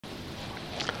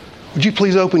Would you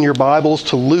please open your Bibles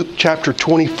to Luke chapter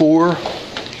 24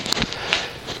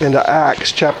 and to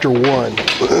Acts chapter 1.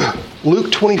 Luke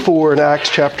 24 and Acts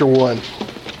chapter 1.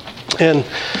 And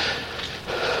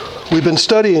we've been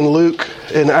studying Luke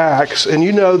and Acts, and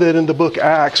you know that in the book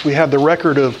Acts we have the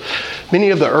record of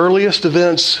many of the earliest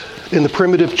events in the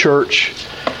primitive church.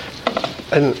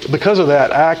 And because of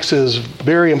that, Acts is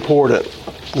very important.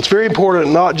 It's very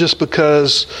important not just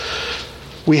because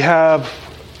we have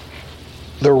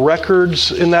the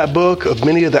records in that book of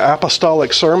many of the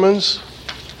apostolic sermons,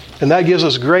 and that gives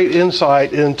us great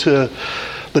insight into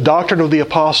the doctrine of the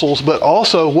apostles, but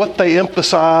also what they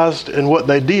emphasized and what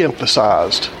they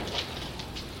de-emphasized.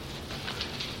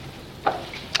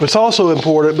 It's also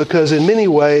important because in many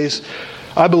ways,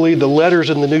 I believe the letters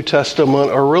in the New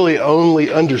Testament are really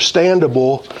only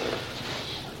understandable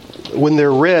when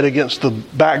they're read against the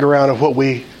background of what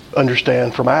we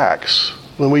understand from Acts,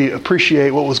 when we appreciate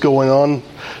what was going on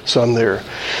some there.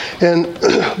 And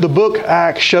the book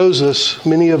Acts shows us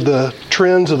many of the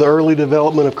trends of the early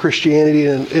development of Christianity,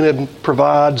 and it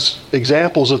provides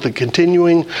examples of the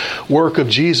continuing work of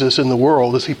Jesus in the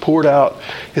world as he poured out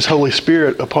his Holy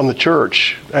Spirit upon the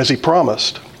church as he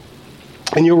promised.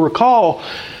 And you'll recall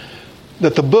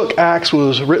that the book Acts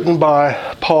was written by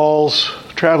Paul's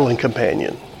traveling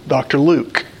companion, Dr.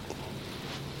 Luke,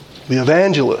 the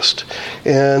evangelist.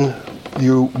 And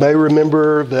you may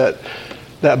remember that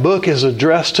that book is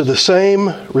addressed to the same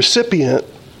recipient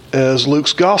as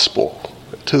Luke's gospel,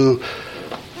 to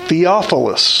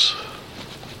Theophilus.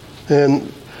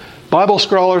 And Bible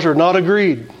scholars are not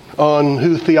agreed on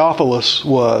who Theophilus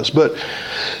was, but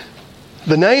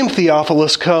the name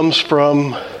Theophilus comes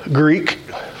from Greek,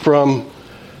 from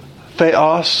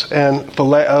theos and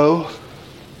phileo,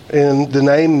 and the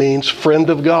name means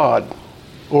friend of God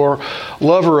or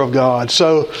lover of God.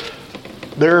 So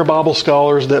there are Bible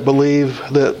scholars that believe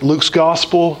that Luke's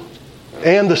gospel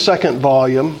and the second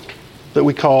volume that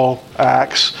we call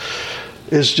Acts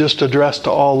is just addressed to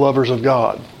all lovers of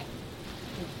God,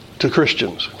 to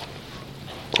Christians.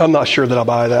 I'm not sure that I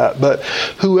buy that, but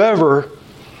whoever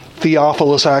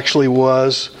Theophilus actually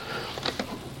was,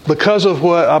 because of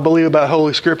what I believe about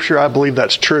Holy Scripture, I believe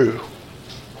that's true.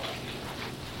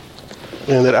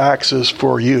 And that Acts is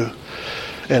for you,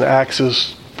 and Acts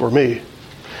is for me.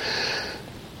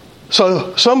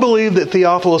 So some believe that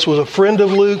Theophilus was a friend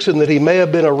of Luke's and that he may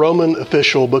have been a Roman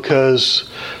official, because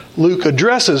Luke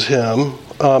addresses him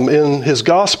in his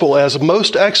gospel as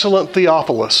most excellent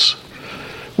Theophilus,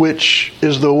 which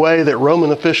is the way that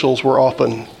Roman officials were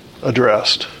often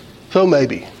addressed. So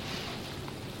maybe.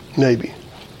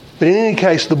 But in any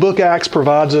case, the book Acts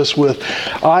provides us with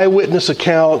eyewitness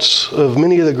accounts of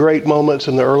many of the great moments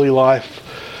in the early life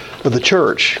of the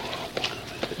church.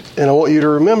 And I want you to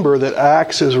remember that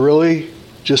Acts is really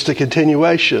just a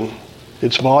continuation.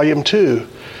 It's volume 2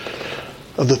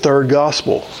 of the third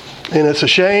gospel. And it's a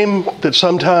shame that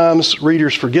sometimes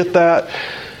readers forget that,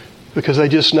 because they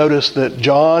just notice that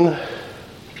John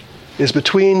is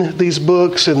between these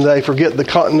books and they forget the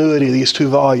continuity of these two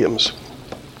volumes.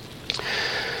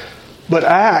 But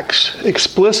Acts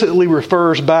explicitly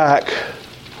refers back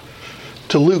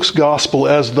to Luke's gospel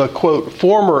as the, quote,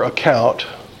 former account,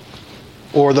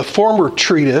 or the former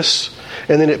treatise,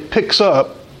 and then it picks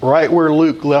up right where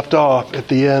Luke left off at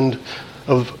the end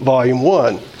of volume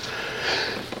 1.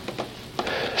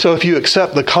 So if you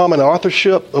accept the common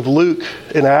authorship of Luke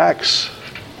in Acts,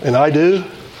 and I do,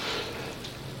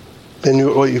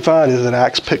 then what you find is that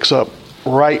Acts picks up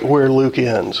right where Luke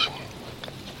ends.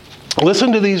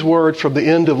 Listen to these words from the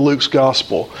end of Luke's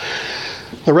gospel.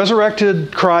 The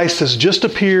resurrected Christ has just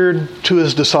appeared to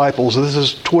his disciples. This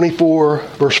is 24,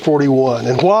 verse 41.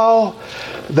 And while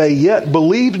they yet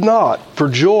believed not for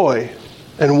joy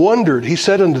and wondered, he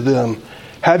said unto them,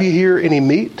 Have ye here any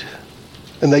meat?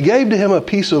 And they gave to him a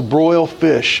piece of broiled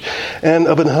fish and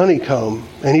of an honeycomb.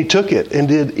 And he took it and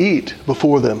did eat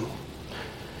before them.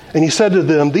 And he said to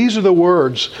them, These are the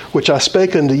words which I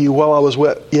spake unto you while I was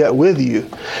yet with you,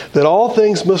 that all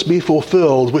things must be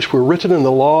fulfilled, which were written in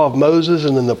the law of Moses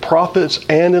and in the prophets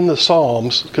and in the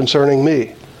Psalms concerning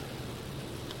me.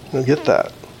 Now get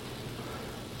that.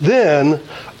 Then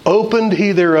opened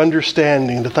he their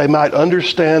understanding, that they might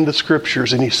understand the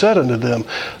Scriptures. And he said unto them,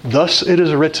 Thus it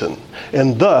is written,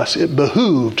 and thus it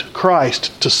behooved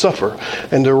Christ to suffer,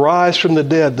 and to rise from the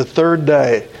dead the third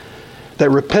day, that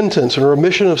repentance and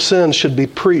remission of sins should be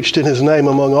preached in his name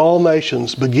among all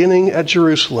nations, beginning at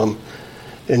Jerusalem.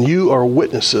 And you are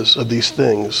witnesses of these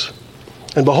things.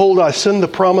 And behold, I send the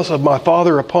promise of my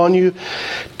Father upon you.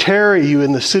 Tarry you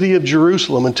in the city of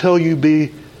Jerusalem until you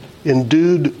be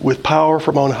endued with power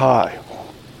from on high.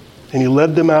 And he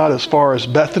led them out as far as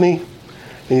Bethany,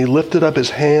 and he lifted up his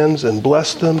hands and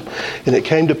blessed them. And it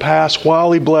came to pass,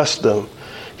 while he blessed them,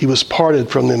 he was parted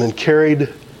from them and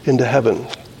carried into heaven.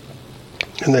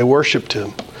 And they worshipped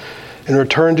him and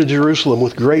returned to Jerusalem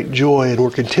with great joy and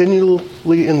were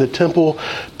continually in the temple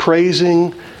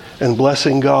praising and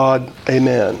blessing God.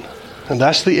 Amen. And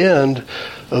that's the end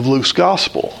of Luke's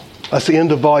gospel. That's the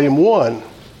end of volume 1.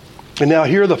 And now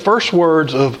here are the first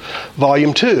words of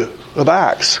volume 2 of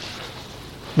Acts.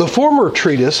 The former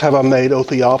treatise have I made, O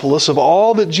Theophilus, of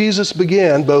all that Jesus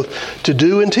began both to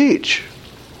do and teach,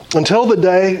 until the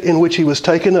day in which he was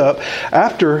taken up,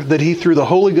 after that he through the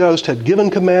Holy Ghost had given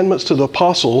commandments to the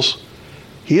apostles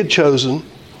he had chosen,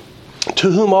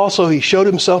 to whom also he showed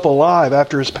himself alive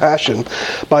after his passion,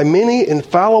 by many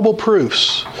infallible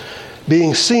proofs,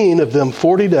 being seen of them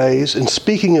 40 days, and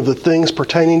speaking of the things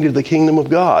pertaining to the kingdom of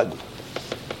God.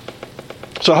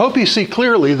 So I hope you see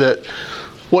clearly that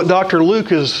what Dr.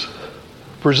 Luke is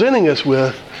presenting us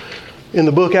with in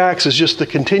the book Acts is just the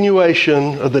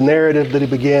continuation of the narrative that he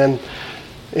began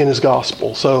in his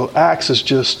gospel. So Acts is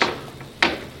just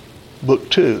book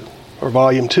 2, or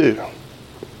volume 2.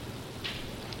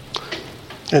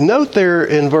 And note there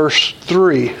in verse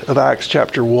 3 of Acts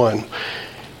chapter 1,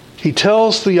 he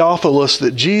tells Theophilus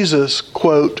that Jesus,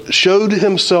 quote, showed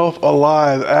himself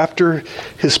alive after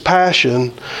his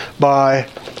passion by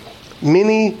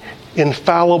many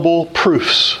infallible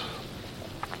proofs.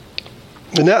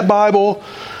 In that Bible,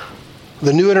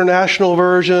 the New International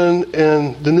Version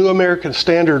and the New American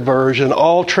Standard Version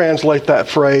all translate that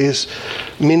phrase,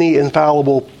 many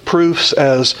infallible proofs,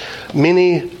 as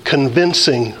many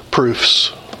convincing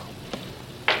proofs.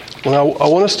 And I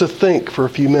want us to think for a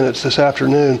few minutes this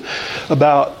afternoon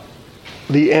about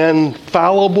the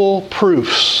infallible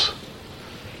proofs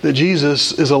that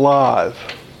Jesus is alive.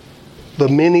 The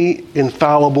many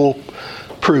infallible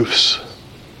proofs.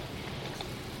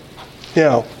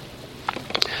 Now,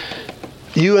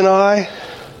 you and I,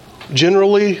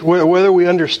 generally, whether we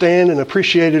understand and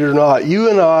appreciate it or not, you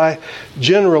and I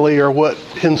generally are what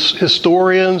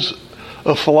historians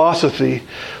of philosophy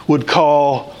would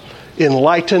call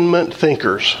Enlightenment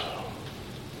thinkers.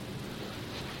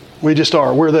 We just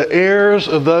are. We're the heirs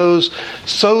of those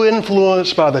so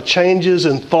influenced by the changes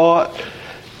in thought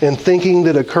and thinking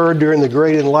that occurred during the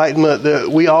Great Enlightenment that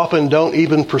we often don't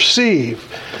even perceive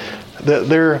that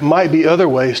there might be other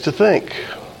ways to think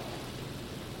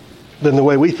than the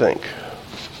way we think.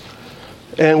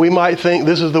 And we might think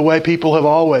this is the way people have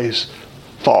always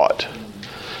thought.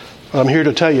 I'm here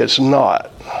to tell you it's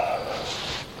not.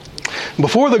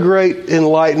 Before the Great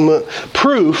Enlightenment,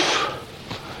 proof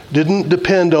didn't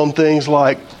depend on things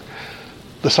like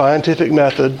the scientific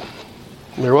method.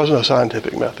 There was no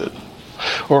scientific method.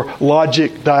 Or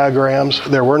logic diagrams.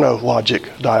 There were no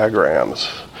logic diagrams.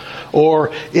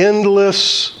 Or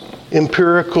endless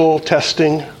empirical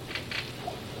testing.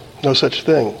 No such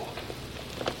thing.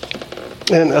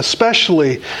 And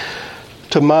especially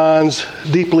to minds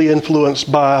deeply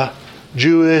influenced by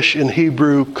Jewish and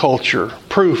Hebrew culture,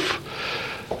 proof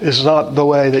is not the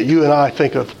way that you and I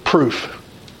think of proof.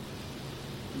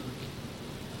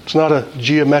 It's not a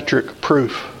geometric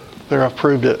proof. There, I've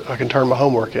proved it. I can turn my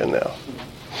homework in now.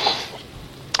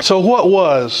 So what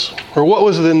was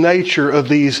the nature of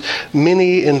these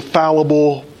many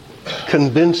infallible,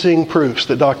 convincing proofs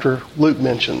that Dr. Luke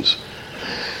mentions?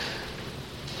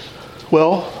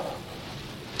 Well,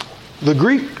 the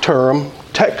Greek term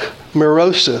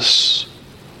tekmerosis,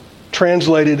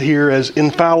 translated here as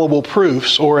infallible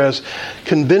proofs or as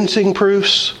convincing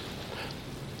proofs,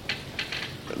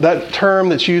 that term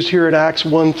that's used here in Acts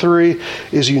 1:3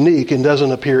 is unique and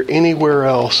doesn't appear anywhere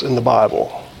else in the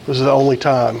Bible. This is the only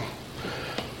time.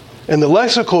 And the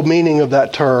lexical meaning of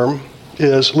that term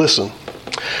is, listen,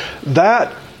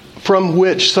 that from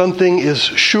which something is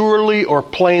surely or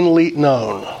plainly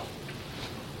known,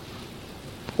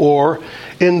 or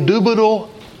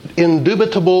indubitable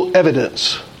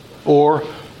evidence, or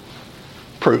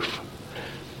proof.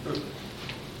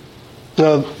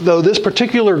 Now, though this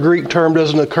particular Greek term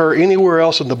doesn't occur anywhere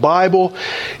else in the Bible,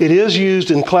 it is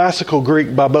used in classical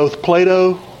Greek by both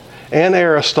Plato and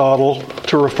Aristotle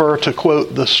to refer to,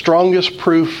 quote, the strongest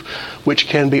proof which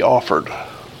can be offered.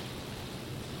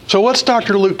 So what's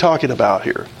Dr. Luke talking about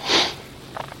here?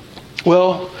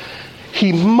 Well,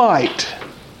 he might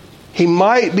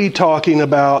be talking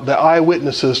about the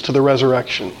eyewitnesses to the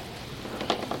resurrection.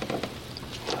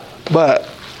 But,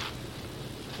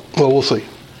 well, we'll see.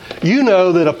 You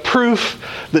know that a proof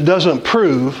that doesn't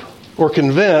prove or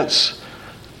convince,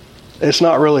 it's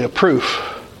not really a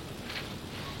proof.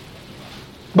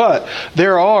 But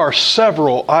there are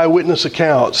several eyewitness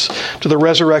accounts to the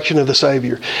resurrection of the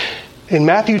Savior. In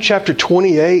Matthew chapter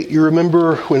 28, you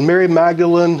remember when Mary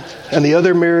Magdalene and the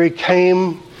other Mary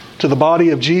came to the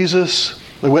body of Jesus.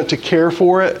 They went to care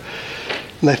for it.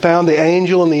 And they found the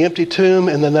angel in the empty tomb.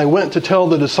 And then they went to tell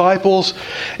the disciples.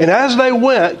 And as they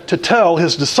went to tell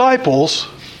his disciples,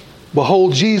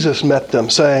 behold, Jesus met them,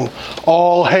 saying,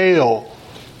 "All hail."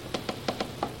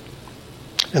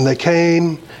 And they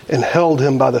came and held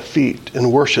him by the feet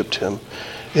and worshipped him.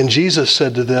 And Jesus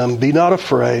said to them, "Be not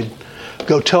afraid.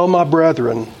 Go tell my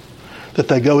brethren that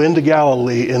they go into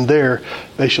Galilee, and there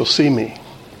they shall see me."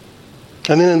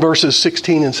 And then in verses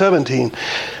 16 and 17,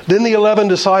 then the 11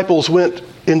 disciples went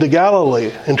into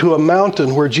Galilee, into a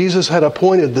mountain where Jesus had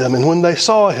appointed them. And when they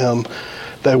saw him,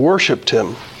 they worshipped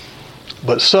him,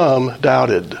 but some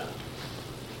doubted.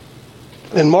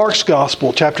 In Mark's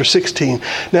Gospel, chapter 16,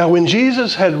 now when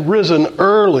Jesus had risen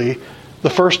early the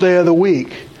first day of the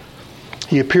week,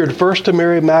 he appeared first to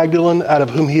Mary Magdalene, out of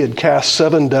whom he had cast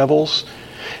 7 devils.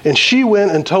 And she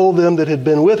went and told them that had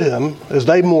been with him, as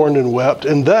they mourned and wept.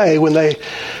 And they, when they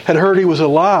had heard he was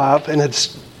alive and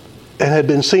had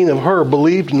been seen of her,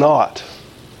 believed not.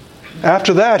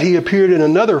 After that he appeared in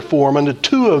another form unto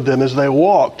 2 of them as they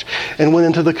walked and went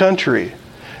into the country.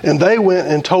 And they went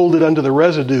and told it unto the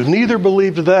residue. Neither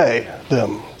believed they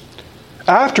them.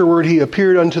 Afterward he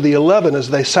appeared unto the 11 as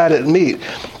they sat at meat.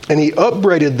 And he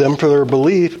upbraided them for their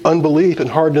unbelief and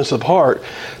hardness of heart,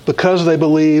 because they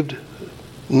believed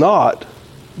not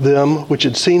them which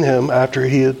had seen him after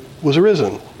he was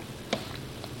risen.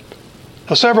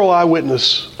 Now, several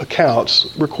eyewitness accounts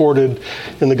recorded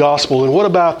in the Gospel. And what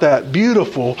about that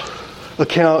beautiful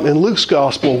account in Luke's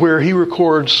Gospel where he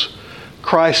records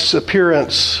Christ's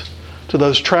appearance to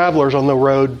those travelers on the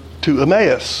road to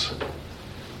Emmaus?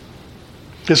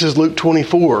 This is Luke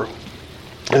 24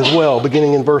 as well,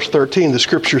 beginning in verse 13. The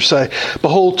scriptures say,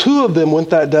 "Behold, 2 of them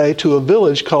went that day to a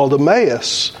village called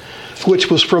Emmaus,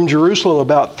 which was from Jerusalem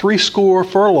about 60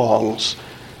 furlongs.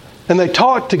 And they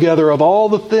talked together of all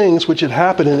the things which had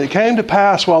happened. And it came to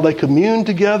pass, while they communed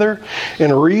together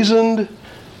and reasoned,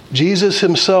 Jesus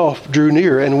himself drew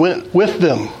near and went with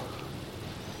them.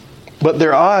 But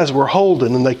their eyes were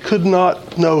holden, and they could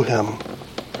not know him.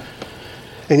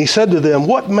 And he said to them,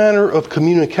 What manner of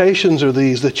communications are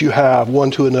these that you have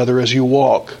one to another as you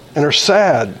walk, and are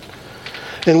sad?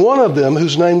 And one of them,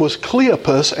 whose name was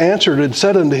Cleopas, answered and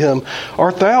said unto him,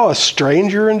 Art thou a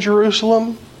stranger in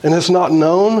Jerusalem, and hast not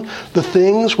known the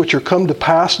things which are come to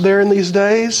pass there in these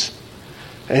days?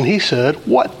 And he said,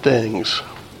 What things?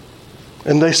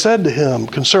 And they said to him,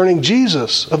 Concerning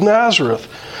Jesus of Nazareth,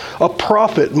 a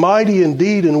prophet, mighty in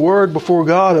deed and word before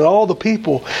God and all the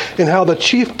people, and how the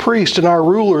chief priests and our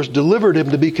rulers delivered him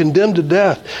to be condemned to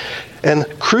death and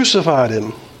crucified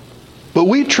him. But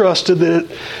we trusted that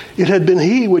it had been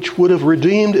he which would have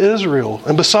redeemed Israel.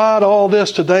 And beside all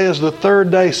this, today is the 3rd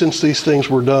day since these things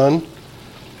were done.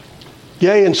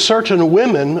 Yea, and certain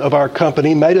women of our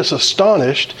company made us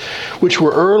astonished, which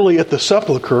were early at the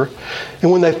sepulchre.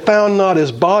 And when they found not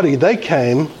his body, they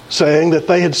came, saying that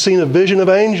they had seen a vision of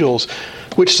angels,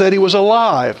 which said he was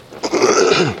alive.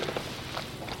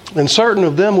 And certain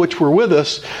of them which were with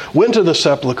us went to the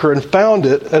sepulchre and found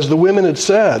it as the women had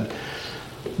said.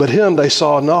 But him they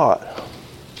saw not.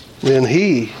 Then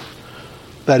he,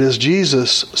 that is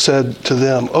Jesus, said to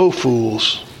them, O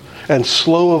fools, and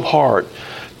slow of heart,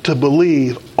 to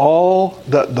believe all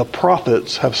that the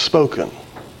prophets have spoken.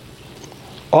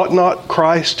 Ought not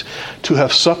Christ to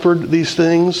have suffered these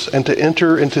things and to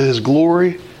enter into his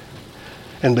glory?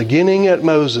 And beginning at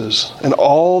Moses and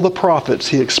all the prophets,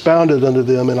 he expounded unto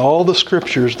them in all the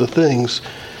scriptures the things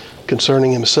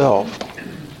concerning himself.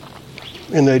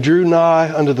 And they drew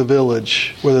nigh unto the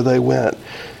village whither they went.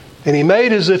 And he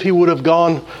made as if he would have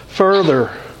gone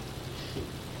further.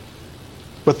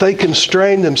 But they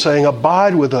constrained him, saying,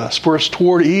 Abide with us, for it's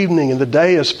toward evening, and the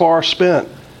day is far spent.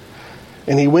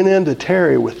 And he went in to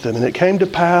tarry with them. And it came to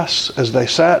pass, as they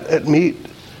sat at meat,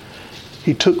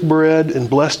 he took bread and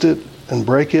blessed it, and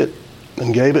brake it,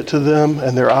 and gave it to them,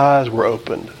 and their eyes were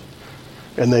opened,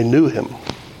 and they knew him.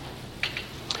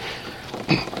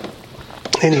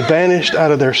 And he vanished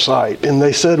out of their sight. And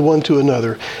they said one to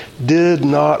another, Did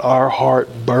not our heart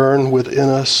burn within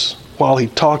us while he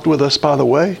talked with us by the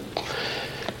way?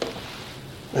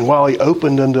 And while he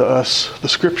opened unto us the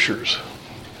scriptures?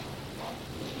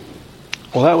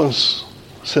 Well, that one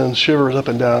sends shivers up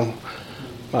and down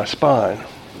my spine.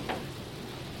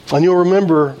 And you'll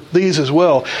remember these as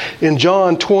well. In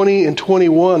John 20 and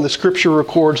 21, the scripture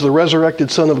records the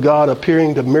resurrected Son of God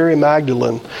appearing to Mary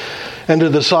Magdalene and to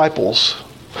the disciples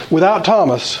without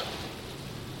Thomas.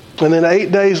 And then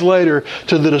 8 days later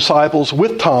to the disciples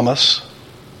with Thomas,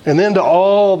 and then to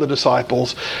all the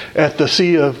disciples at the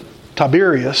Sea of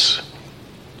Tiberias.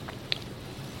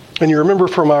 And you remember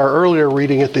from our earlier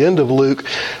reading at the end of Luke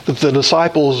that the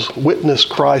disciples witnessed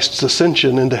Christ's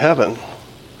ascension into heaven.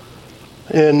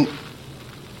 And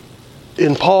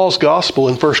in Paul's gospel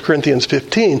in 1 Corinthians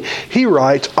 15, he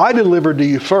writes, I delivered to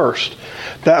you first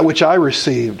that which I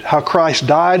received, how Christ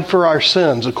died for our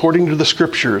sins according to the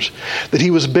Scriptures, that he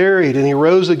was buried and he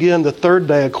rose again the third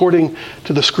day according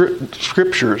to the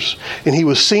Scriptures. And he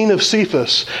was seen of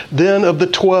Cephas, then of the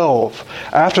 12.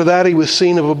 After that he was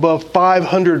seen of above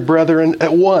 500 brethren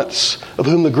at once, of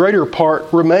whom the greater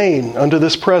part remain unto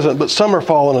this present, but some are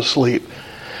fallen asleep.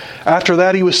 After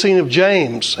that he was seen of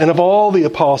James and of all the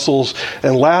apostles,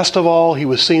 and last of all he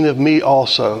was seen of me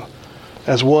also,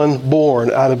 as one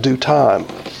born out of due time.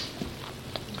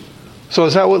 So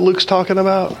is that what Luke's talking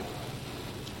about?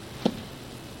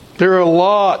 There are a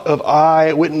lot of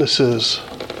eyewitnesses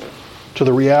to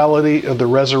the reality of the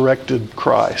resurrected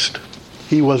Christ.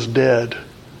 He was dead.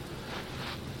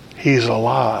 He's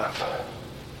alive.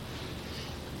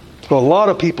 Well, a lot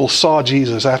of people saw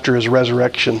Jesus after his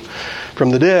resurrection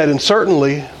from the dead, and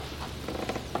certainly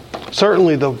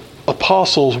the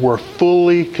apostles were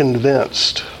fully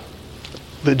convinced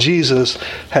that Jesus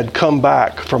had come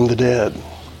back from the dead.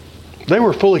 They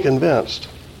were fully convinced.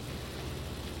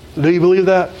 Do you believe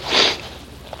that?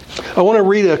 I want to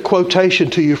read a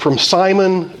quotation to you from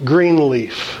Simon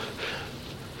Greenleaf.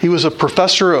 He was a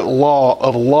professor of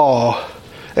law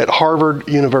at Harvard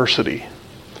University.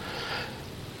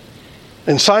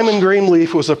 And Simon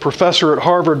Greenleaf was a professor at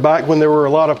Harvard back when there were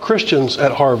a lot of Christians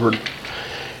at Harvard.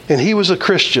 And he was a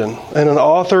Christian and an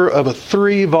author of a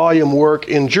 3-volume work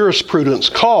in jurisprudence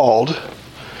called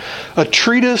A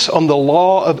Treatise on the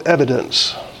Law of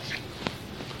Evidence.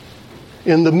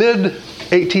 In the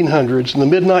mid-1800s, in the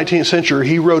mid-19th century,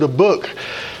 he wrote a book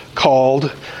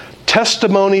called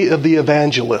Testimony of the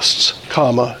Evangelists,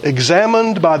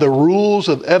 examined by the rules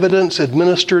of evidence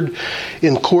administered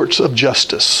in courts of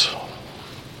justice.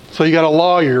 So you got a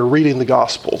lawyer reading the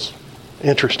Gospels.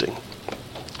 Interesting.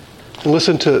 And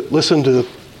listen to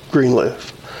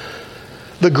Greenleaf.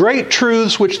 The great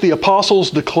truths which the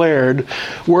apostles declared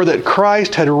were that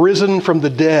Christ had risen from the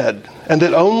dead, and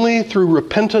that only through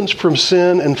repentance from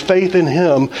sin and faith in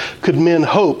him could men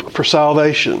hope for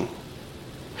salvation.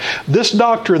 This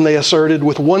doctrine they asserted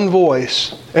with one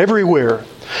voice everywhere,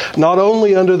 not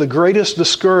only under the greatest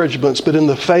discouragements, but in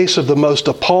the face of the most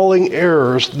appalling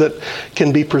errors that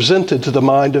can be presented to the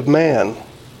mind of man.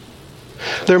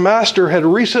 Their master had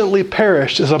recently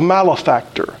perished as a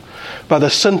malefactor by the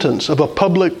sentence of a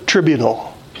public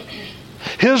tribunal.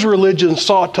 His religion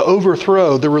sought to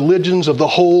overthrow the religions of the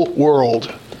whole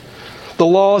world. The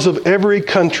laws of every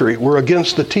country were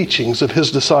against the teachings of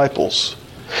his disciples.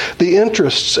 The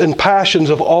interests and passions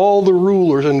of all the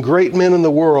rulers and great men in the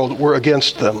world were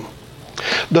against them.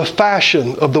 The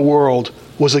fashion of the world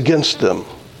was against them.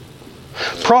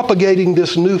 Propagating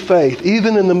this new faith,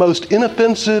 even in the most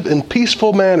inoffensive and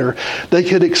peaceful manner, they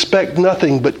could expect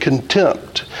nothing but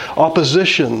contempt,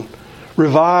 opposition,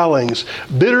 revilings,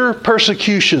 bitter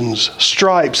persecutions,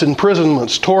 stripes,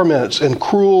 imprisonments, torments, and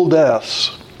cruel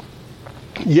deaths.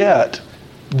 Yet,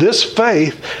 this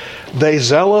faith they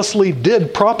zealously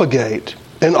did propagate,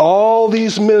 and all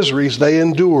these miseries they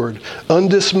endured,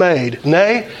 undismayed,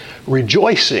 nay,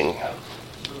 rejoicing.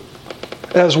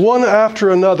 As one after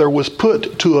another was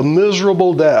put to a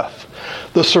miserable death,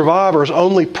 the survivors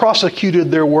only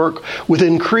prosecuted their work with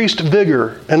increased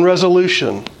vigor and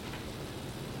resolution.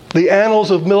 The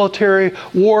annals of military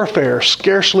warfare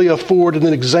scarcely afford an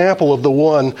example of the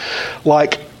one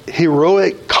like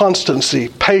heroic constancy,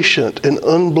 patient, and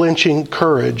unblenching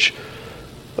courage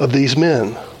of these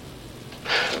men.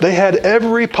 They had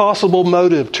every possible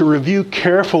motive to review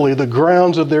carefully the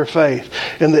grounds of their faith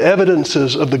and the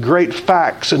evidences of the great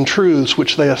facts and truths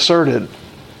which they asserted.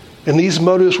 And these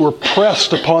motives were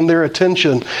pressed upon their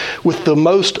attention with the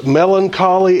most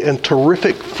melancholy and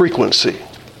terrific frequency.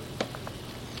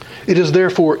 It is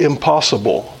therefore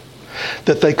impossible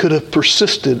that they could have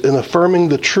persisted in affirming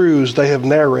the truths they have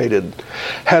narrated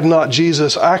had not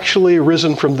Jesus actually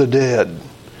risen from the dead,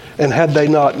 and had they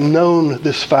not known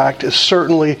this fact as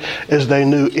certainly as they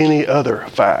knew any other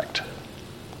fact.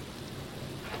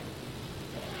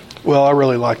 Well, I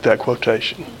really like that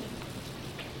quotation.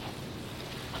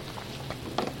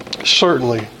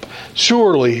 Surely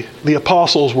the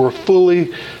apostles were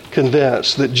fully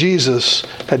convinced that Jesus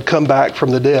had come back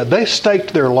from the dead. They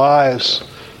staked their lives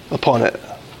upon it.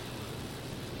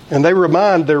 And they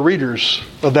remind their readers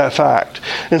of that fact.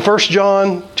 In 1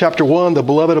 John chapter 1, the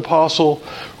beloved apostle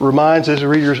reminds his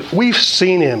readers, we've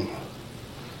seen him.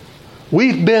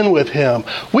 We've been with him.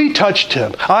 We touched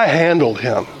him. I handled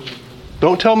him.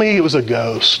 Don't tell me it was a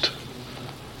ghost.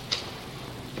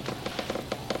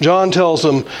 John tells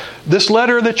them, this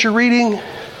letter that you're reading,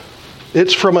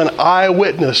 it's from an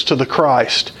eyewitness to the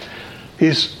Christ.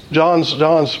 John's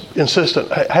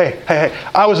insistent. Hey,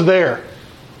 I was there.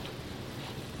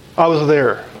 I was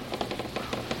there.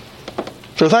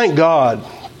 So thank God.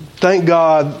 Thank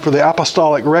God for the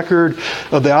apostolic record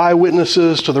of the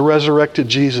eyewitnesses to the resurrected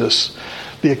Jesus.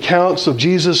 The accounts of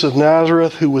Jesus of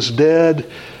Nazareth, who was dead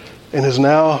and has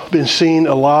now been seen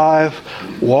alive,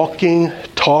 walking,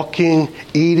 talking,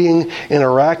 eating,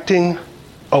 interacting,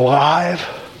 alive.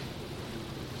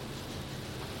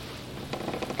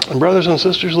 And brothers and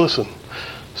sisters, listen.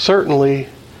 Certainly,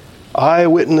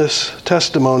 eyewitness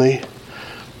testimony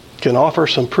can offer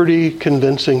some pretty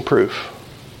convincing proof.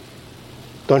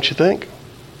 Don't you think?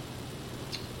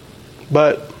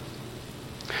 But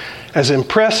as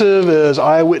impressive as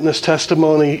eyewitness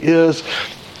testimony is,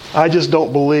 I just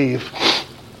don't believe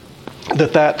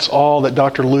that that's all that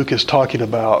Dr. Luke is talking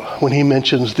about when he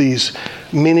mentions these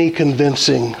many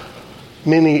convincing,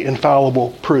 many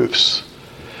infallible proofs.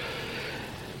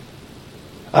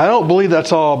 I don't believe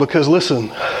that's all because,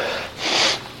 listen,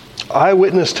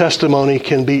 eyewitness testimony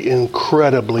can be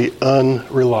incredibly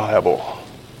unreliable.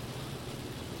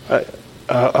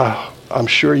 I'm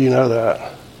sure you know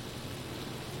that.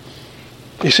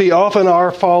 You see, often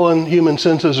our fallen human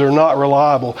senses are not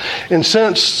reliable. And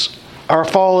since our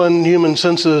fallen human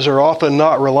senses are often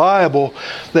not reliable,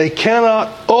 they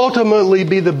cannot ultimately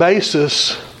be the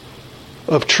basis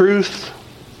of truth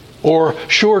or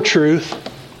sure truth.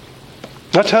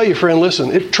 I tell you, friend,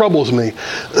 listen, it troubles me.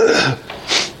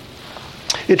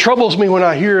 It troubles me when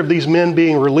I hear of these men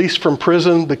being released from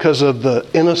prison because of the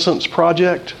Innocence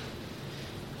Project.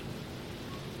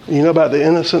 You know about the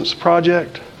Innocence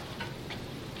Project?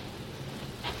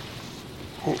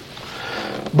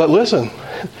 But listen,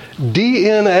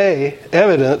 DNA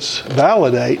evidence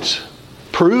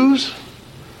proves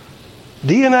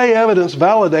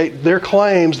their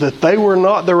claims that they were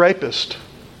not the rapist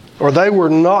or they were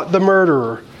not the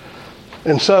murderer.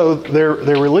 And so they're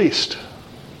released.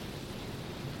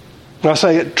 And I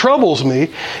say it troubles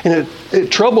me, and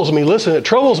it troubles me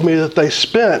that they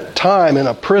spent time in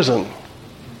a prison,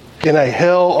 in a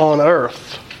hell on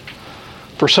earth,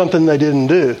 for something they didn't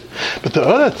do. But the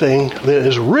other thing that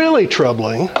is really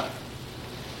troubling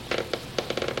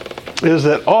is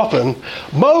that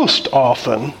most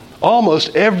often,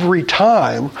 almost every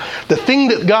time, the thing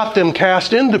that got them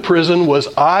cast into prison was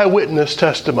eyewitness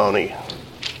testimony.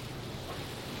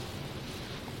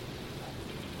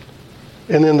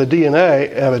 And then the DNA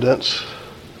evidence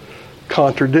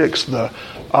contradicts the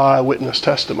eyewitness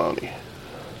testimony.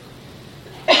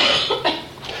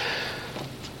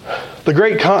 The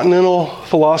great continental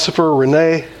philosopher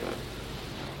René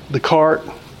Descartes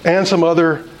and some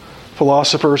other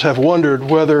philosophers have wondered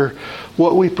whether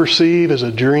what we perceive is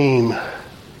a dream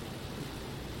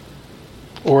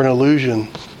or an illusion,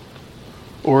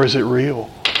 or is it real?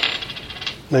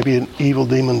 Maybe an evil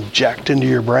demon jacked into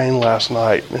your brain last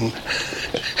night. And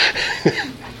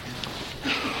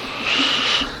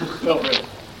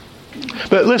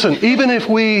but listen, even if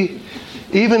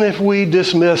we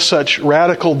dismiss such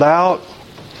radical doubt,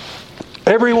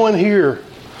 everyone here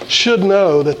should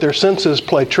know that their senses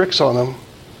play tricks on them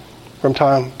from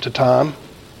time to time.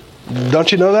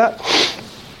 Don't you know that?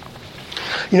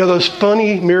 You know those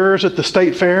funny mirrors at the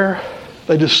state fair?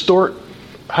 They distort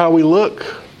how we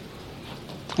look.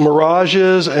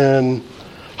 Mirages and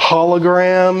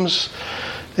holograms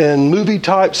and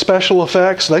movie-type special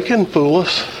effects, they can fool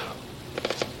us.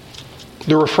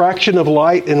 The refraction of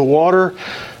light in water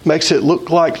makes it look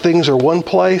like things are one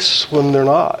place when they're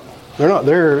not. They're not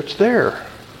there, it's there.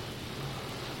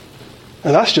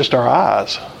 And that's just our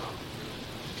eyes.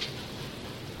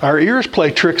 Our ears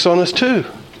play tricks on us too.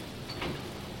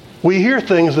 We hear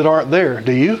things that aren't there.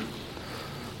 Do you?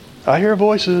 I hear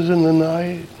voices in the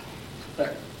night.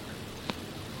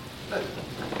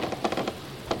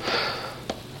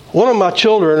 One of my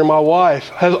children and my wife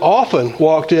has often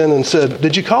walked in and said,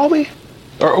 "Did you call me?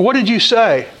 Or what did you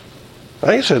say?"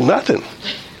 I ain't said nothing.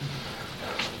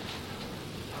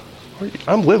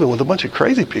 I'm living with a bunch of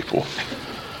crazy people.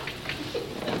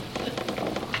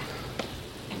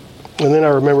 And then I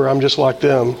remember I'm just like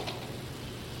them.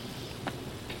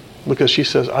 Because she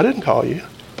says, "I didn't call you.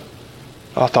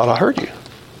 I thought I heard you."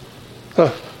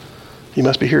 Huh. You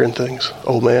must be hearing things,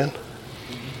 old man.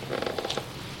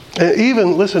 And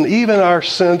even our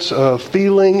sense of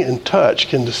feeling and touch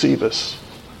can deceive us.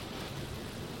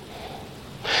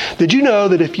 Did you know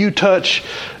that if you touch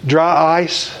dry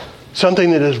ice,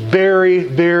 something that is very,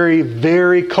 very,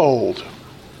 very cold,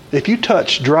 if you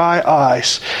touch dry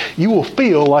ice, you will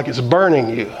feel like it's burning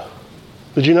you.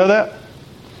 Did you know that?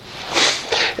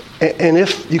 And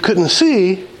if you couldn't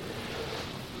see,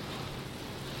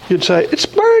 you'd say, it's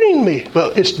burning me.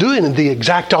 Well, it's doing the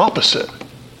exact opposite.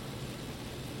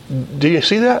 Do you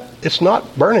see that? It's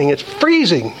not burning, it's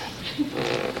freezing.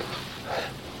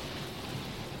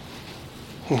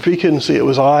 If you couldn't see it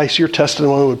was ice, your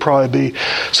testimony would probably be,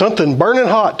 something burning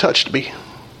hot touched me.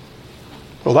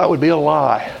 Well, that would be a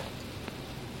lie.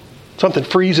 Something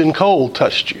freezing cold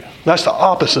touched you. That's the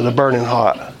opposite of burning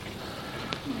hot.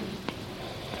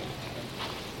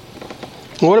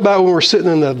 What about when we're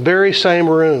sitting in the very same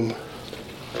room,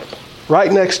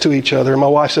 right next to each other, and my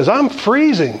wife says, I'm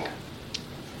freezing.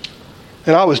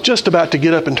 And I was just about to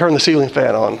get up and turn the ceiling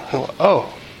fan on. And went,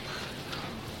 oh,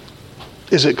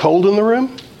 is it cold in the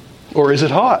room or is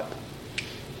it hot?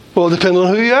 Well, it depends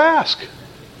on who you ask.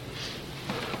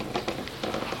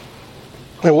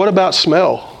 And what about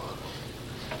smell?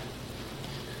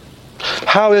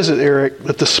 How is it, Eric,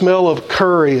 that the smell of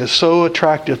curry is so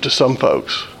attractive to some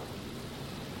folks?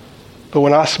 But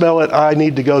when I smell it, I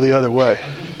need to go the other way.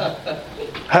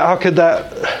 How could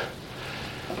that...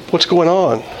 What's going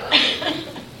on?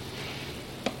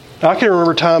 I can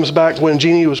remember times back when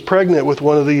Jeannie was pregnant with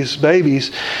one of these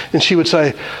babies, and she would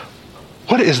say,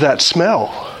 what is that smell?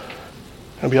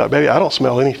 I'd be like, baby, I don't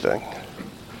smell anything.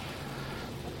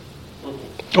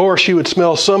 Or she would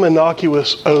smell some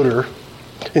innocuous odor,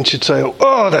 and she'd say,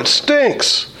 oh, that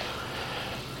stinks.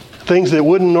 Things that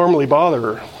wouldn't normally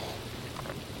bother her.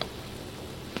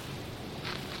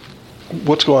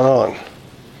 What's going on?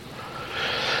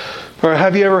 Or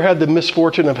have you ever had the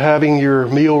misfortune of having your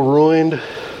meal ruined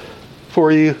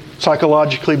for you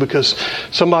psychologically because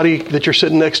somebody that you're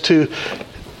sitting next to,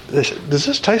 does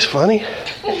this taste funny?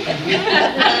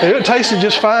 And it tasted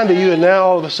just fine to you, and now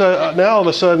all of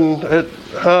a sudden,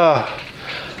 I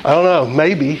don't know,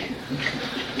 maybe.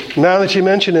 Now that you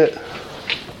mention it,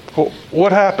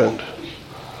 what happened?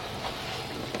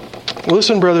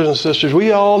 Listen, brothers and sisters,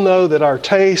 we all know that our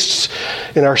tastes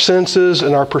and our senses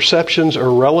and our perceptions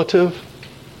are relative.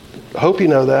 I hope you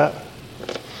know that.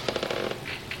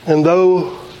 And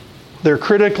though they're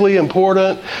critically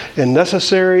important and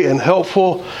necessary and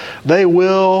helpful, they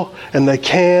will and they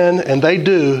can and they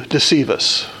do deceive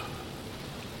us.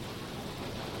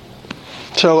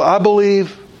 So I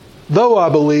believe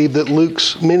that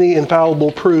Luke's many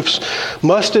infallible proofs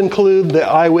must include the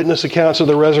eyewitness accounts of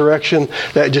the resurrection,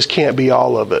 that just can't be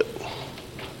all of it.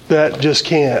 That just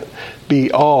can't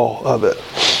be all of it.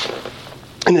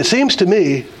 And it seems to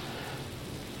me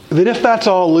that if that's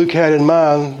all Luke had in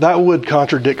mind, that would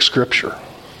contradict Scripture.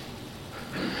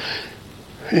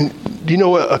 And do you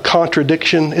know what a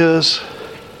contradiction is?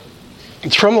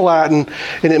 It's from the Latin,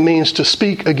 and it means to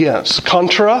speak against.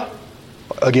 Contra,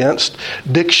 against.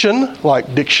 Diction,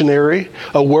 like dictionary.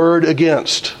 A word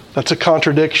against. That's a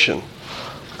contradiction.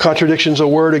 Contradiction is a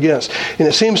word against. And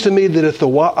it seems to me that if the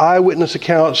eyewitness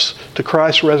accounts to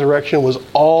Christ's resurrection was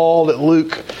all that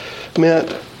Luke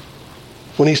meant,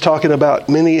 when he's talking about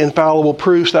many infallible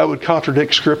proofs, that would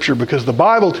contradict Scripture, because the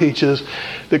Bible teaches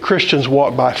that Christians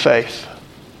walk by faith,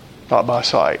 not by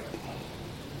sight.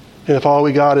 And if all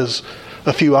we got is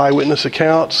a few eyewitness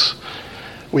accounts,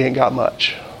 we ain't got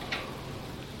much.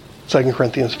 2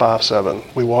 Corinthians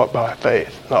 5:7. We walk by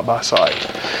faith, not by sight.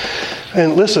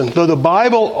 And listen, though the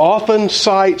Bible often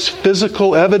cites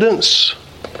physical evidence,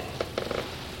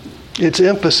 its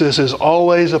emphasis is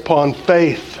always upon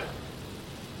faith.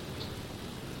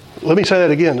 Let me say that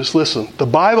again, just listen. The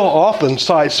Bible often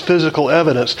cites physical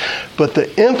evidence, but the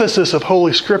emphasis of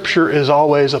Holy Scripture is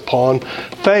always upon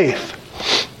faith.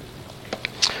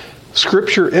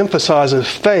 Scripture emphasizes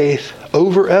faith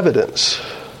over evidence.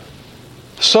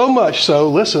 So much so,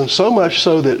 listen, so much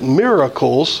so that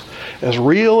miracles, as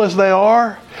real as they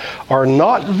are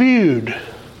not viewed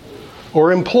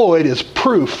or employed as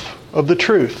proof of the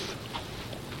truth.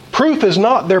 Proof is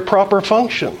not their proper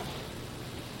function.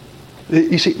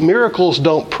 You see, miracles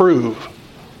don't prove.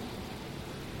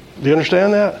 Do you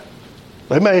understand that?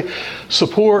 They may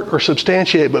support or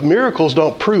substantiate, but miracles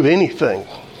don't prove anything.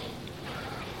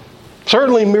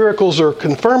 Certainly miracles are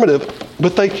confirmative,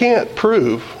 but they can't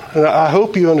prove. And I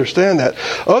hope you understand that.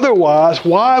 Otherwise,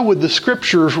 why would the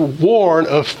Scriptures warn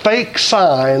of fake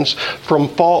signs from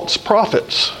false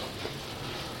prophets?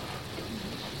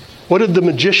 What did the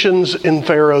magicians in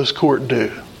Pharaoh's court do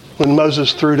when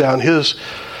Moses threw down his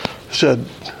said,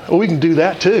 well, we can do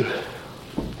that too.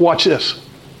 Watch this.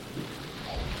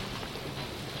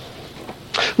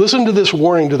 Listen to this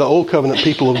warning to the Old Covenant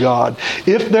people of God.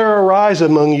 If there arise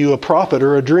among you a prophet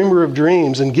or a dreamer of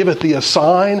dreams, and giveth thee a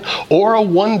sign or a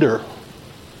wonder,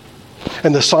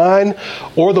 and the sign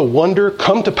or the wonder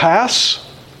come to pass,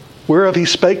 whereof he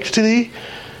spake to thee,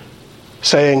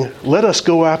 saying, let us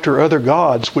go after other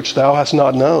gods which thou hast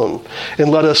not known, and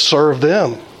let us serve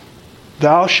them.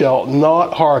 Thou shalt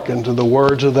not hearken to the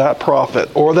words of that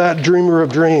prophet or that dreamer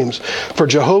of dreams, for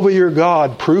Jehovah your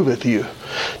God proveth you,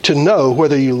 to know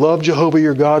whether you love Jehovah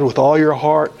your God with all your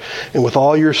heart and with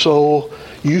all your soul.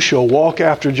 You shall walk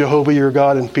after Jehovah your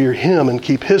God and fear him and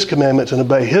keep his commandments and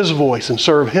obey his voice and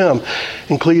serve him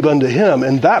and cleave unto him.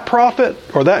 And that prophet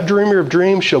or that dreamer of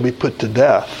dreams shall be put to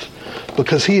death,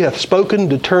 because he hath spoken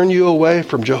to turn you away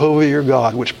from Jehovah your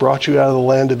God, which brought you out of the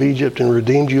land of Egypt and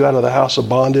redeemed you out of the house of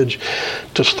bondage,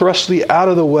 to thrust thee out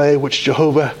of the way which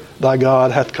Jehovah thy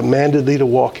God hath commanded thee to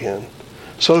walk in.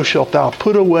 So shalt thou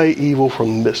put away evil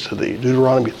from the midst of thee.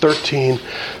 Deuteronomy 13,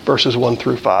 verses 1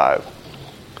 through 5.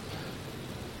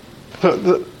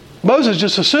 Moses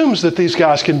just assumes that these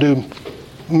guys can do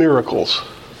miracles.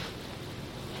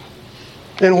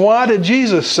 And why did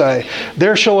Jesus say,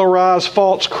 there shall arise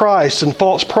false Christs and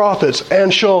false prophets,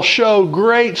 and shall show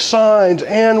great signs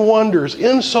and wonders,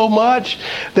 insomuch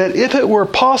that if it were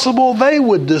possible, they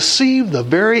would deceive the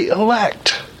very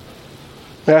elect?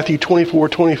 Matthew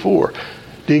 24:24.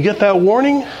 Do you get that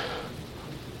warning?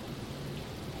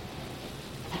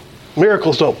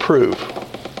 Miracles don't prove.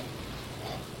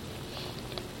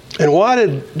 And why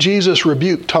did Jesus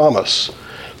rebuke Thomas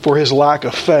for his lack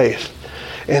of faith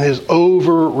and his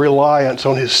over-reliance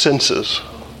on his senses?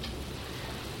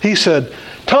 He said,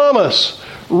 Thomas,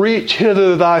 reach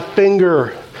hither thy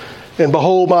finger and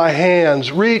behold my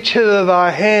hands. Reach hither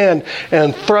thy hand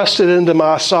and thrust it into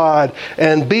my side,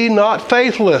 and be not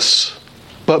faithless,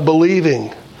 but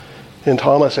believing. And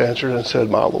Thomas answered and said,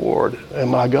 my Lord and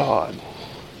my God.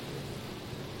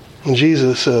 And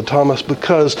Jesus said, Thomas,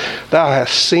 because thou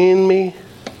hast seen me,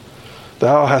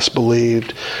 thou hast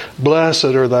believed. Blessed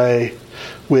are they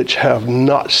which have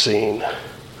not seen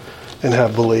and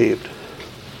have believed.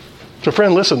 So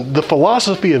friend, listen, the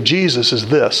philosophy of Jesus is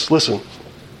this. Listen,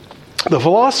 the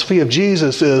philosophy of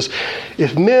Jesus is,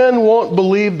 if men won't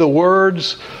believe the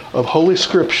words of Holy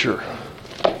Scripture,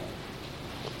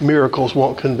 miracles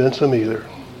won't convince them either.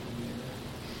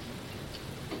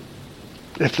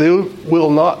 If they will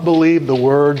not believe the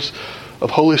words of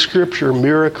Holy Scripture,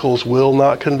 miracles will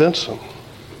not convince them.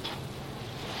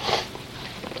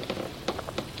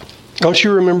 Don't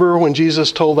you remember when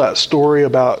Jesus told that story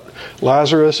about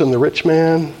Lazarus and the rich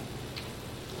man?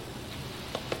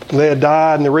 They had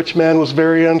died and the rich man was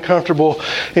very uncomfortable,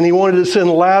 and he wanted to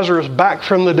send Lazarus back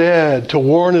from the dead to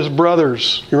warn his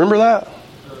brothers. You remember that?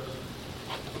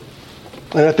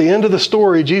 And at the end of the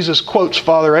story, Jesus quotes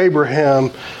Father Abraham,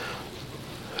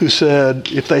 who said,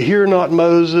 if they hear not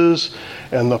Moses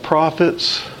and the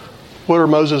prophets, what are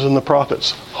Moses and the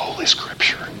prophets? Holy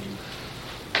Scripture.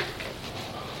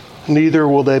 Neither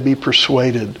will they be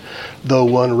persuaded, though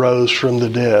one rose from the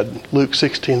dead. Luke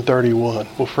 16:31.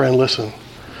 Well, friend, listen.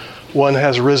 One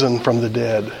has risen from the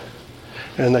dead,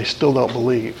 and they still don't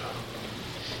believe.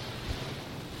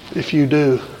 If you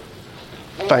do,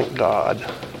 thank God.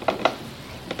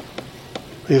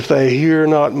 If they hear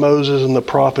not Moses and the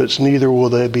prophets, neither will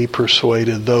they be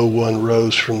persuaded, though one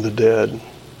rose from the dead.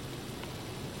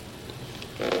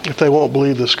 If they won't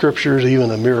believe the Scriptures,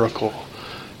 even a miracle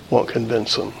won't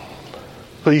convince them.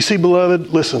 But you see, beloved,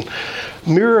 listen,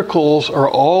 miracles are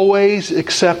always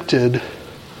accepted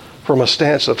from a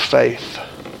stance of faith,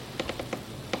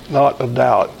 not of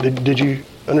doubt. Did you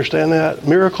understand that?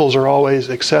 Miracles are always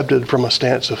accepted from a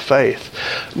stance of faith,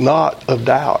 not of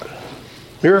doubt.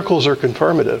 Miracles are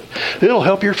confirmative. It'll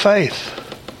help your faith.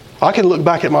 I can look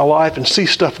back at my life and see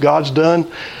stuff God's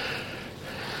done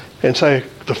and say,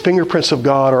 the fingerprints of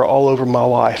God are all over my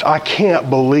life. I can't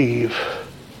believe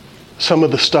some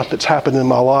of the stuff that's happened in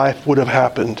my life would have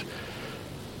happened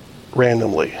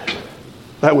randomly.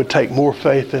 That would take more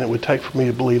faith than it would take for me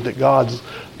to believe that God's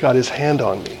got his hand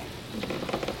on me.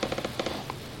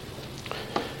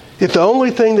 If the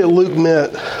only thing that Luke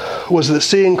meant was that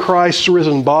seeing Christ's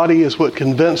risen body is what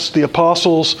convinced the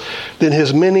apostles, then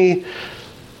his many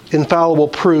infallible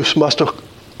proofs must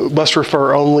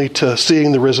refer only to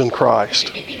seeing the risen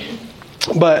Christ.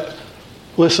 But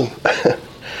listen,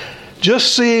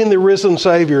 just seeing the risen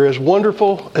Savior, as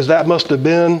wonderful as that must have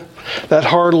been, that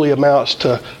hardly amounts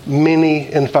to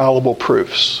many infallible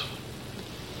proofs.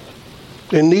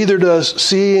 And neither does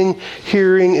seeing,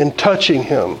 hearing, and touching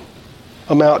him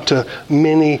amount to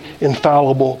many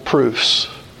infallible proofs.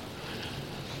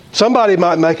 Somebody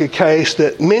might make a case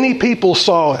that many people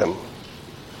saw him,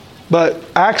 but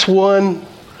Acts 1,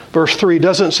 verse 3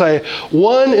 doesn't say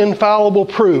one infallible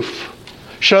proof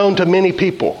shown to many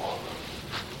people.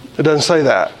 It doesn't say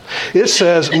that. It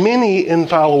says many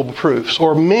infallible proofs,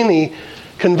 or many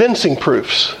convincing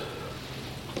proofs.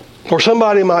 Or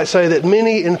somebody might say that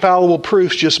many infallible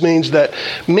proofs just means that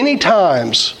many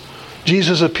times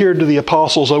Jesus appeared to the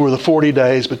apostles over the 40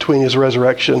 days between his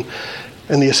resurrection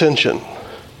and the ascension.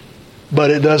 But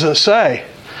it doesn't say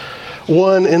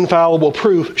one infallible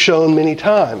proof shown many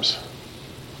times.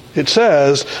 It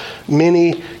says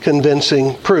many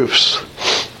convincing proofs.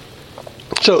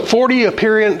 So 40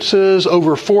 appearances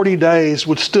over 40 days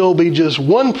would still be just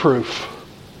one proof.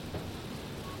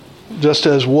 Just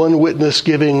as one witness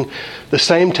giving the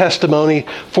same testimony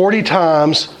 40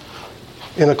 times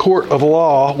in a court of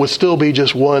law would still be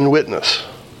just one witness.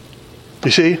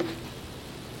 You see?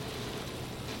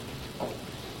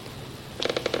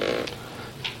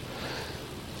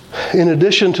 In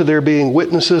addition to there being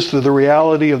witnesses to the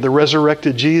reality of the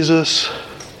resurrected Jesus,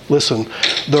 listen,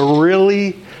 the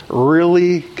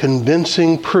really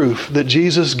convincing proof that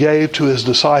Jesus gave to his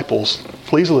disciples,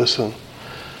 please listen,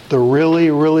 the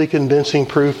really convincing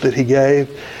proof that he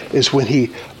gave is when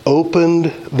he opened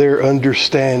their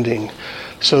understanding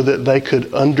so that they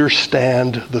could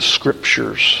understand the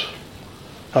Scriptures.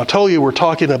 I told you we're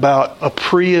talking about a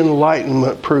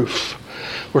pre-Enlightenment proof.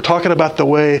 We're talking about the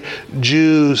way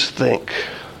Jews think.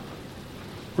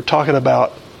 We're talking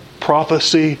about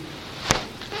prophecy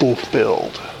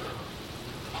fulfilled.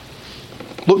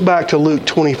 Look back to Luke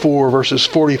 24, verses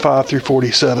 45 through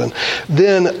 47.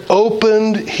 Then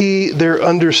opened he their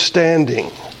understanding,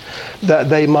 that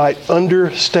they might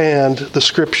understand the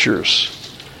Scriptures.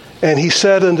 And he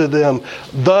said unto them,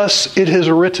 Thus it is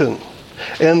written,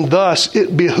 and thus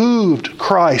it behooved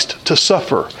Christ to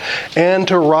suffer, and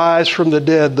to rise from the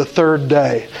dead the third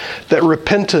day, that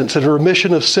repentance and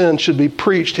remission of sins should be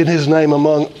preached in his name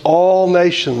among all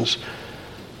nations,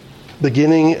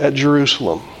 beginning at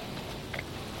Jerusalem.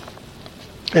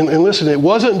 And listen, it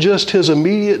wasn't just his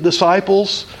immediate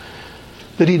disciples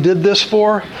that he did this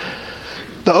for.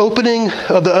 The opening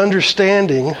of the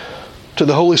understanding to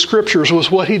the Holy Scriptures was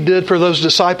what he did for those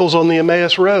disciples on the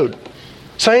Emmaus Road.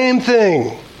 Same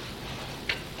thing.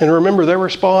 And remember their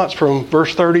response from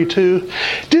verse 32.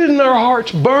 Didn't our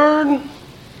hearts burn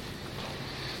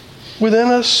within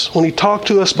us when he talked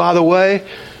to us by the way?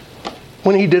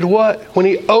 When he did what? When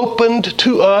he opened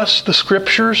to us the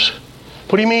Scriptures?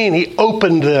 What do you mean? He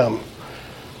opened them.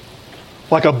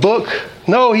 Like a book?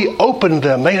 No, he opened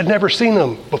them. They had never seen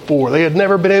them before. They had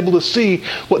never been able to see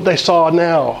what they saw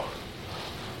now.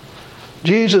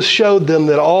 Jesus showed them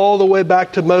that all the way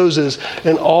back to Moses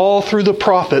and all through the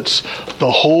prophets,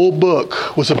 the whole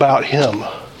book was about him.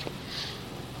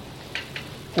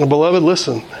 And beloved,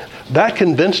 listen, that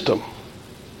convinced them.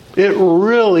 It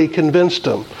really convinced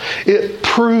them. It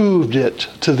proved it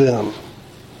to them.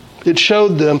 It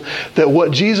showed them that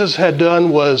what Jesus had done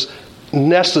was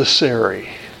necessary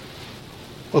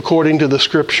according to the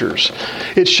Scriptures.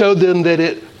 It showed them that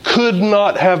it could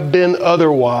not have been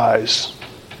otherwise.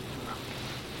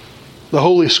 The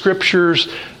Holy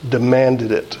Scriptures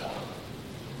demanded it.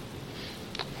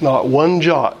 Not one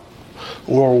jot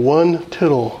or one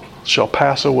tittle shall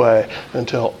pass away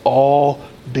until all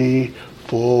be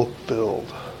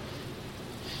fulfilled.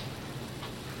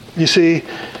 You see,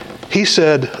 he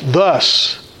said,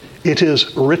 Thus it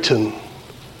is written,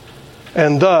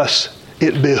 and thus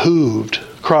it behooved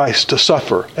Christ to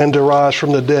suffer and to rise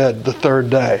from the dead the third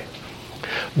day.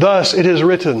 Thus it is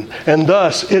written, and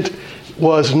thus it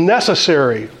was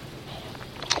necessary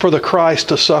for the Christ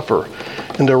to suffer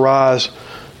and to rise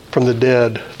from the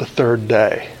dead the third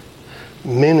day.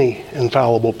 Many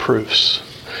infallible proofs.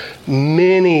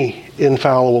 Many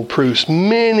infallible proofs.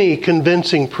 Many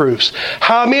convincing proofs.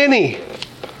 How many?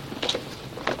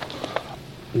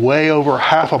 Way over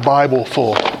half a Bible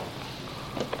full.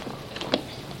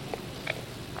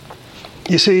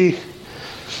 You see,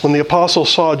 when the apostles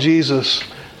saw Jesus,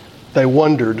 they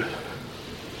wondered,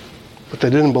 but they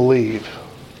didn't believe.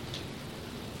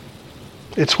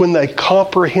 It's when they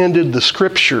comprehended the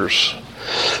Scriptures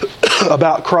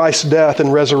about Christ's death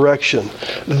and resurrection,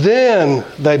 then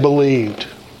they believed.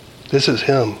 This is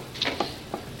him.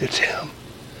 It's him.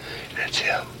 It's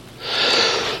him.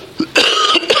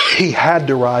 He had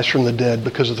to rise from the dead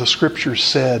because the Scriptures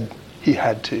said he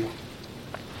had to.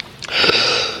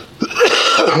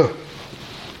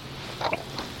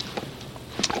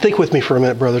 Think with me for a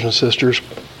minute, brothers and sisters.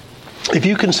 If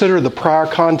you consider the prior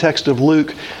context of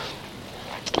Luke,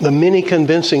 The many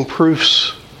convincing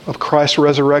proofs of Christ's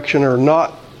resurrection are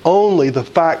not only the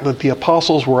fact that the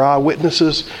apostles were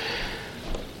eyewitnesses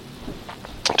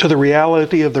to the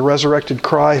reality of the resurrected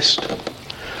Christ.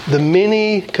 The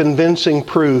many convincing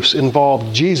proofs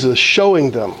involve Jesus showing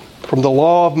them from the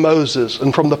law of Moses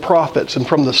and from the prophets and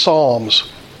from the Psalms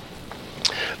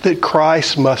that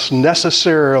Christ must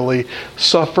necessarily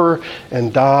suffer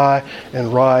and die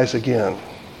and rise again.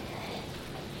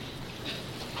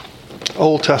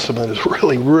 Old Testament is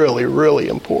really, really, really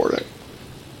important.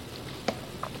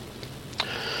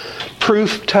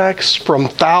 Proof texts from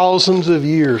thousands of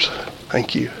years.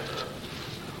 Thank you.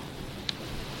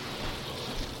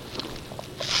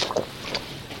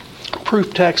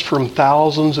 Proof text from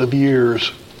thousands of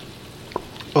years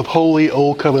of holy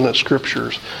Old Covenant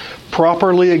scriptures,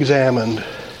 properly examined,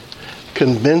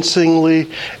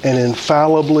 convincingly and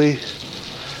infallibly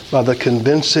by the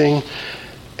convincing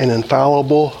and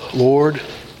infallible Lord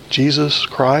Jesus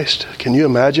Christ. Can you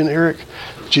imagine, Eric?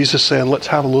 Jesus saying, let's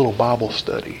have a little Bible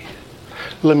study.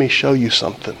 Let me show you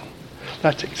something.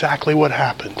 That's exactly what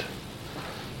happened.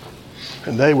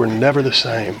 And they were never the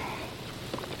same.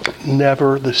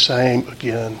 Never the same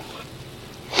again.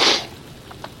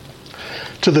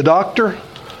 To the doctor,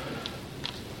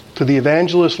 to the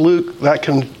evangelist Luke, that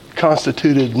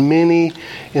constituted many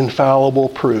infallible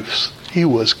proofs. He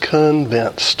was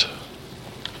convinced.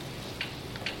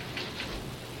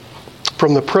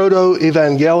 From the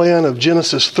proto-evangelion of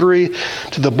Genesis 3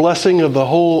 to the blessing of the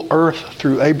whole earth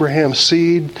through Abraham's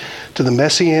seed, to the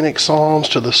messianic Psalms,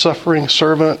 to the suffering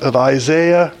servant of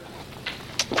Isaiah,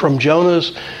 from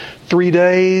Jonah's 3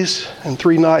 days and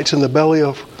 3 nights in the belly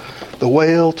of the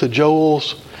whale to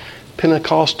Joel's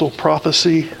Pentecostal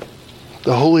prophecy,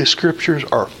 the Holy Scriptures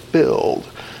are filled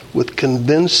with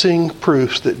convincing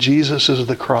proofs that Jesus is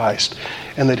the Christ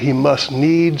and that he must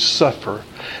needs suffer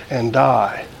and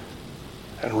die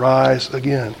and rise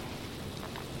again.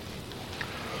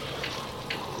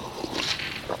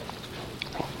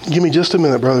 Give me just a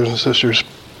minute, brothers and sisters.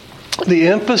 The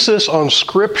emphasis on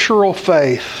scriptural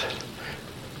faith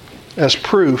as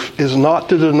proof is not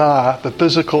to deny the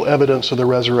physical evidence of the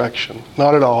resurrection.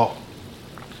 Not at all.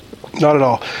 Not at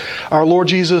all. Our Lord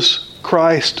Jesus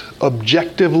Christ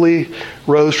objectively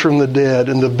rose from the dead,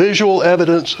 and the visual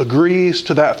evidence agrees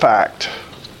to that fact.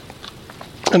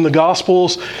 And the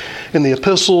Gospels and the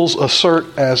epistles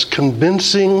assert as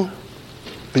convincing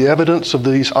the evidence of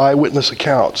these eyewitness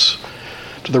accounts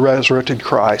to the resurrected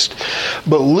Christ.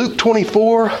 But Luke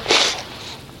 24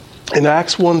 and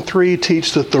Acts 1:3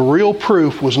 teach that the real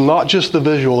proof was not just the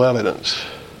visual evidence.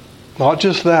 Not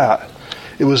just that.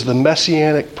 It was the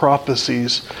messianic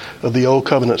prophecies of the Old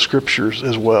Covenant Scriptures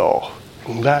as well.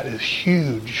 And that is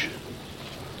huge.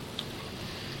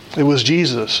 It was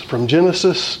Jesus from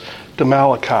Genesis to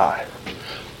Malachi.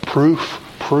 Proof,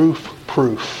 proof,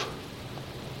 proof.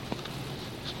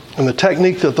 And the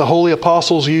technique that the holy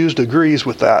apostles used agrees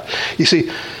with that. You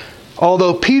see,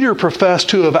 although Peter professed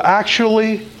to have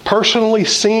actually personally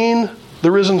seen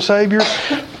the risen Savior,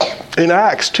 in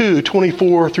Acts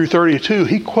 2:24 through 32,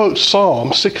 he quotes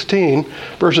Psalm 16,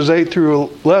 verses 8 through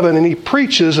 11, and he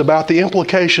preaches about the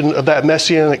implication of that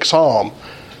messianic psalm.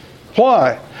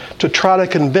 Why? To try to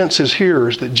convince his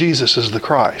hearers that Jesus is the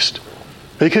Christ.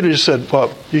 He could have just said,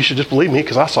 well, you should just believe me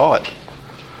because I saw it.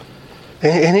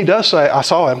 And he does say, I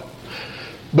saw him.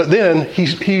 But then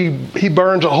he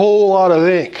burns a whole lot of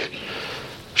ink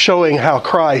showing how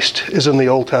Christ is in the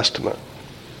Old Testament.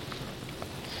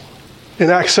 In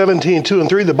Acts 17:2 and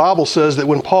 3, the Bible says that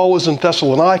when Paul was in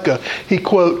Thessalonica, he,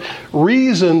 quote,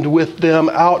 reasoned with them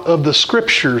out of the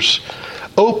Scriptures,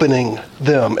 opening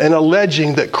them and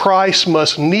alleging that Christ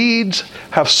must needs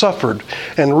have suffered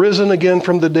and risen again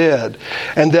from the dead,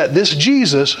 and that this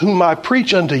Jesus whom I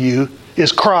preach unto you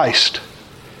is Christ.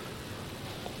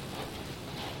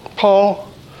 Paul,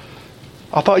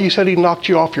 I thought you said he knocked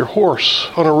you off your horse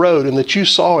on a road and that you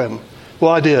saw him.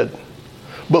 Well, I did.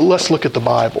 But let's look at the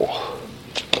Bible.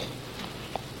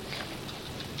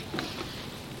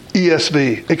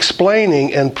 ESV,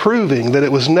 explaining and proving that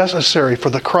it was necessary for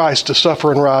the Christ to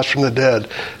suffer and rise from the dead,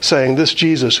 saying, this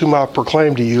Jesus whom I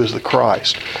proclaim to you is the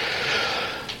Christ.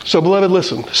 So, beloved,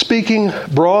 listen. Speaking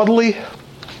broadly,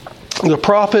 the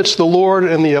prophets, the Lord,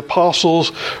 and the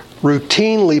apostles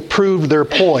routinely proved their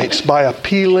points by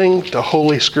appealing to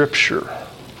Holy Scripture.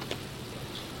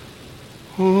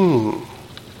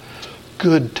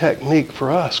 Good technique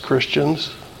for us,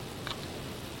 Christians.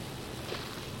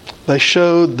 They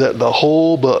showed that the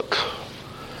whole book,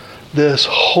 this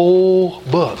whole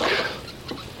book,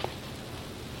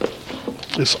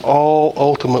 is all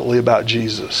ultimately about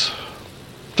Jesus.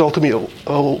 It's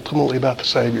ultimately about the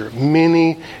Savior.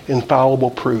 Many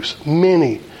infallible proofs.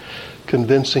 Many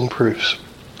convincing proofs.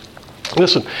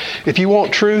 Listen, if you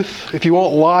want truth, if you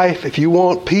want life, if you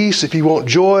want peace, if you want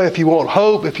joy, if you want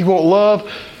hope, if you want love,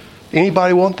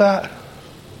 anybody want that?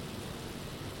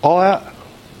 All that?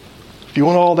 If you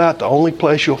want all that, the only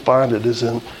place you'll find it is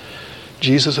in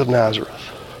Jesus of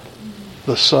Nazareth,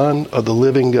 the Son of the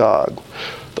living God,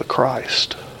 the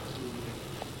Christ.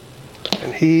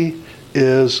 And He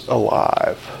is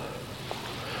alive.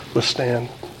 Let's stand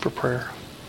for prayer.